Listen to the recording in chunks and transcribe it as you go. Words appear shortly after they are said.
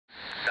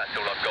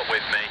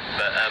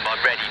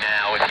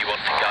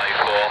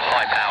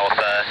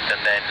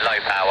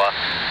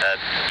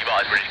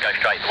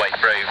straight the way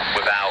through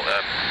without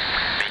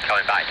me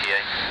coming back to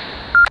you.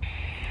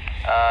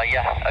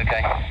 Yeah,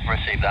 okay,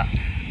 received that.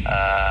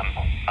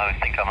 I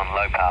think I'm on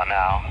low power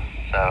now,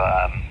 so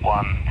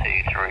 1,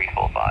 2, 3,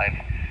 4, 5,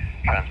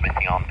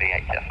 transmitting on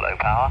VHF low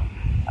power,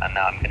 and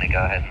now I'm going to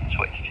go ahead and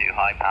switch to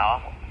high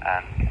power,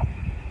 and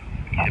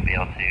you should be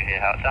able to hear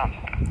how it sounds.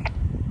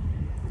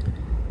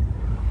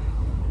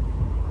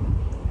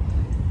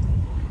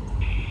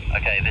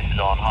 Okay, this is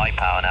on high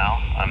power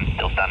now. I'm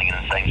still standing in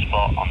the same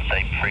spot, on the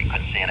same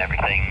frequency and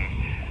everything.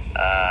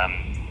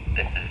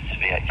 This is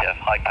VHF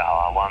high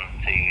power, 1,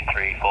 2,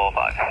 3, 4,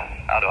 5.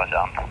 How do I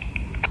sound?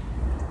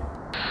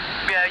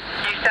 Yeah,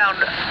 you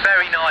sounded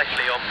very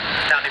nicely on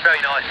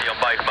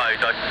both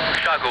modes. I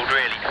struggled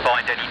really to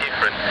find any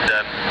difference,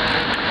 but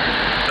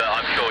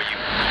I'm sure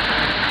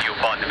you'll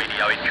find the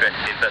video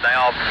interesting. But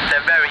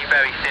they're very,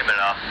 very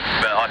similar.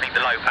 But I think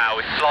the low power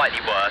is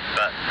slightly worse,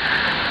 but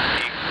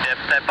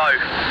they're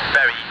both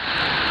very,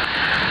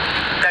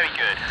 very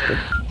good.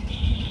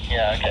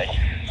 Yeah, okay.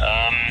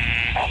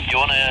 You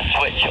want to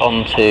switch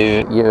on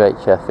to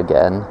UHF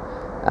again,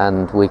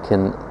 and we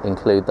can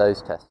include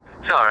those tests.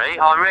 Sorry,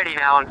 I'm ready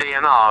now on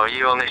DMR. Are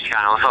you on this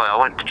channel? Sorry, I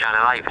went to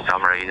channel 8 for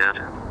some reason.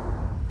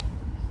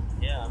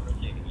 Yeah, I'm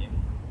receiving you.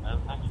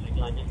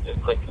 Actually, I need to do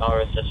a quick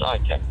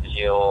RSSI check because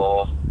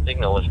your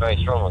signal was very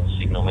strong on the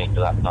signal meter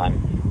that time.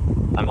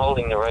 I'm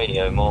holding the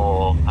radio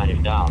more kind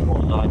of down,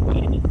 more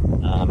sideways,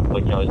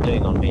 which I was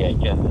doing on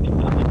VHF, and it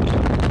sounded good.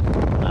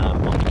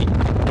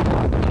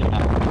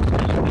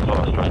 I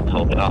was trying to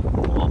hold it up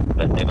more,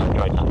 but if I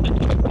tried something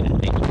to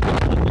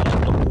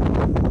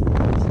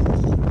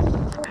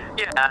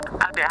yeah,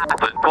 as it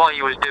happened, while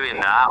you was doing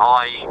that,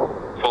 I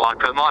thought I'd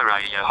put my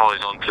radio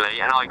horizontally,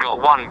 and I got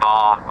 1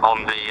 bar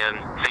on the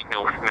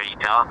signal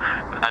meter,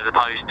 as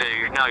opposed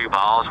to no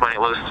bars when it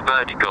was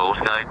vertical,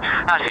 so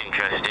that's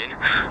interesting.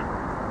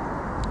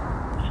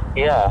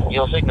 Yeah,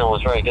 your signal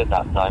was very good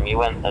that time. You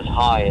went as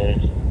high as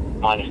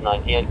minus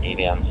 98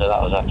 dBm, so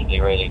that was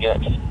actually really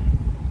good.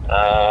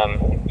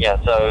 Yeah,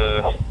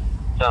 so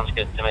sounds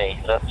good to me.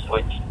 Let's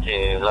switch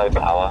to low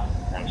power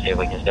and see if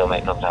we can still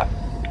make contact.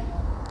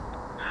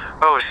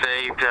 Well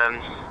received.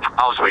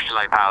 I'll switch to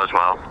low power as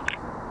well.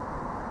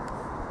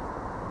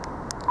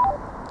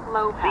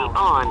 Low power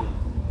on.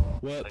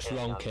 Works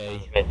wrong key.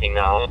 Transmitting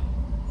now.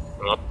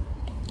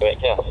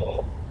 UHF.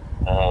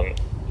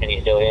 Can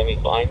you still hear me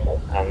fine?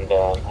 And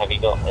have you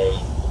got a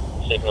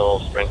signal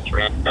strength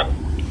reactor?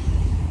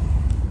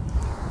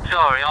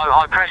 Sorry,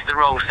 I pressed the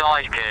wrong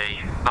side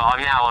key, but I'm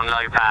now on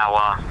low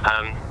power.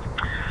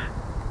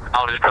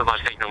 I'll just put my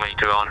signal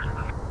meter on.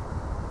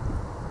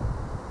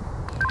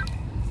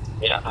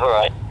 Yeah,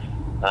 alright.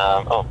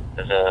 Oh,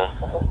 there's a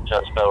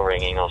church bell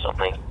ringing or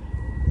something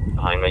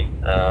behind me.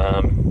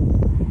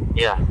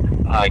 Yeah,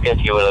 I guess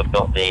you will have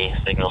got the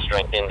signal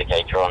strength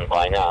indicator on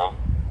by now.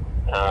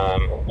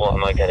 What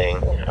am I getting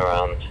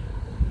around?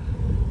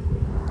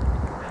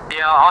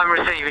 Yeah, I'm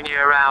receiving you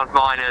around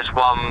minus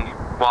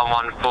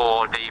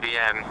 114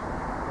 dBm,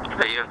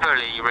 but you're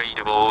fully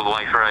readable all the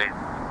way through.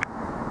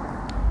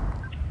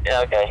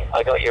 Yeah, okay.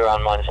 I got you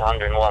around minus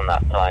 101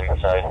 that time,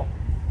 so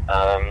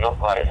not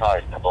quite as high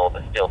as before,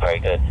 but still very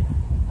good.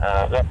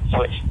 Let's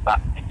switch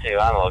back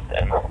to analog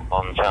then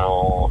on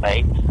channel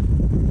 8,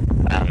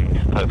 and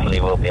hopefully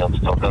we'll be able to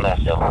talk on there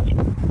still.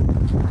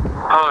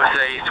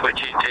 Obviously,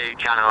 switching to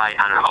channel 8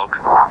 analog.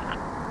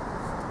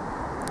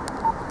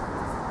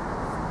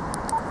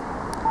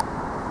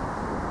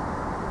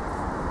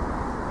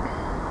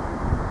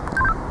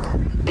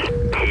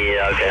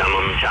 Yeah, okay, I'm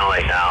on channel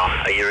 8 now.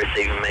 Are you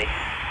receiving me?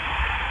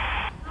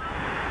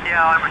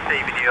 Yeah, I'm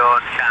receiving you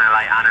on channel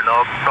 8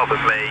 analog,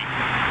 probably.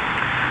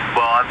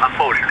 Well,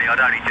 unfortunately, I'd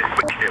only just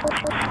switched it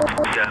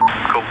to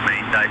call me,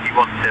 so if you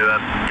want to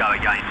go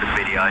again for the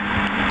video.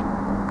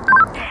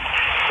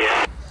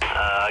 Yeah,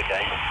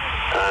 okay.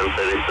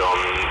 So this is on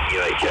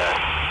UHF,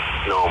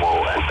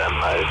 normal FM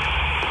mode,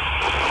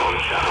 on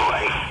channel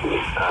 8,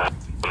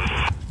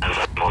 and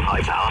I'm on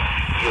high power.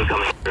 You're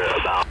coming through at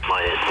about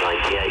minus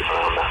 98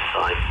 around that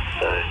time,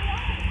 so,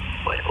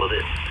 wait, was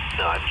it?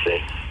 No,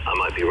 actually, I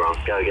might be wrong.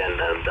 Go again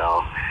and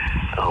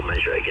I'll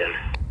measure it again.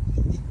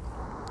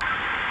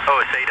 Oh,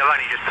 I see, I've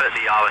only just put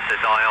the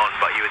RSSI on,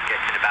 but you was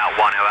getting about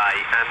 108.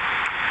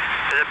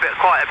 There's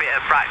quite a bit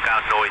of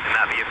background noise in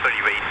that, but you're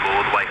fully readable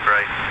all the way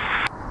through.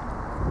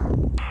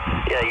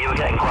 Yeah, you were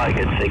getting quite a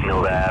good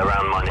signal there,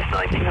 around minus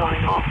 99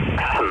 or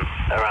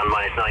around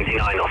minus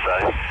 99 or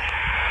so.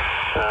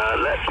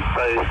 Let's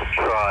both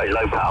try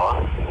low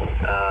power.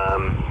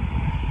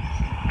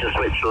 Just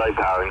switch to low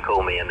power and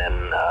call me, and then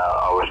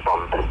I'll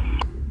respond.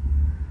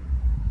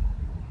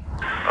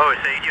 Oh,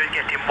 so you're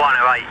getting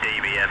 108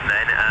 dBm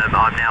then.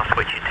 I'm now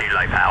switching to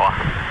low power.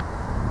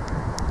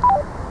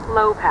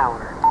 Low power.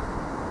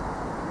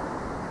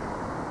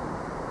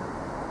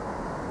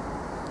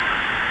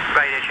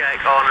 Radio check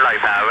on low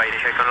power. Radio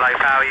check on low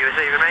power. Are you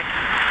receiving me?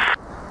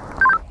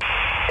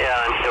 Yeah,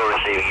 I'm still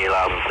receiving you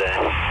loud and clear.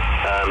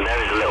 There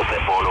is a little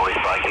bit more noise,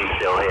 but I can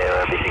still hear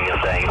everything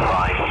you're saying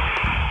fine.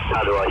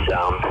 How do I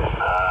sound?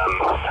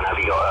 And have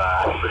you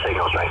got the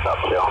signal strength up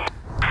still?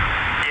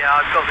 Yeah,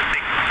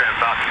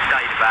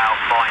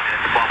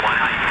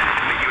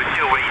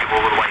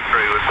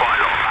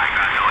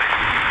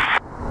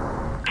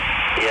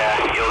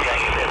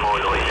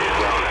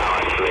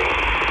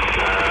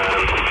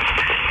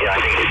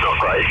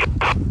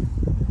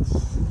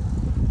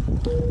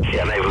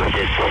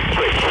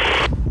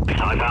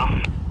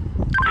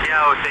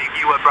 Well, Steve,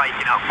 you were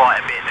breaking up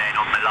quite a bit then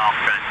on the last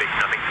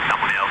transmission, I think, to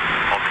someone else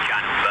on the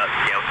channel, but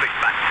yeah, I'll switch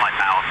back to high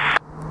power.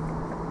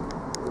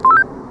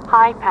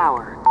 High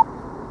power.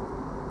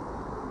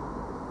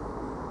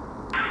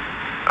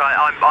 Right,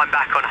 I'm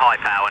back on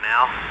high power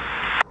now.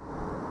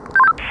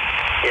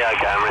 Yeah,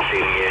 okay, I'm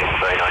receiving you.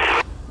 Very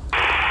nice.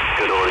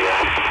 Good audio.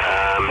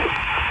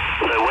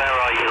 So where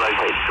are you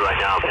located right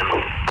now, Ken?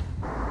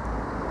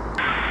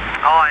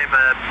 I'm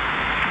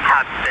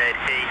Hampstead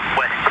East,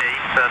 West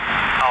East, but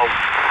I'll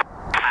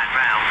pan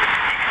round and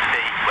you can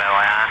see where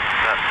I am.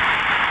 But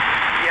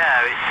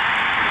yeah, I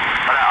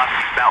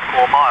think it's about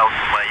 4 miles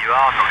from where you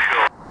are, I'm not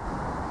sure.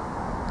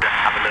 Just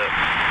have a look.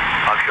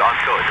 I'm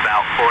sure it's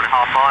about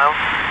 4.5 miles.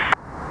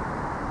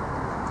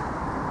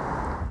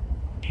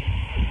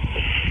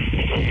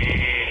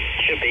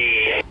 Should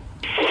be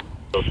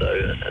also,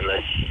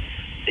 unless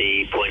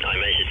the point I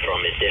measured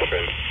from is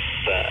different.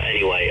 But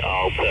anyway,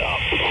 I'll put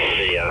up on the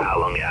video how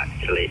long it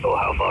actually, or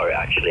how far it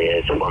actually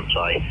is once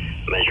I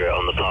measure it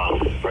on the path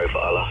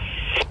profiler.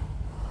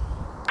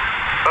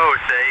 Oh,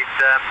 Steve,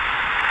 yeah,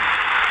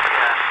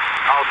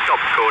 I'll stop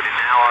recording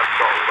now. I've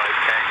got all those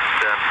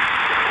tests.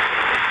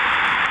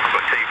 I've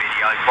got 2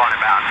 videos, one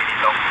about a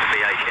minute long for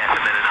VHF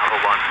and then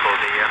another one for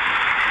the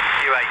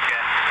UHF.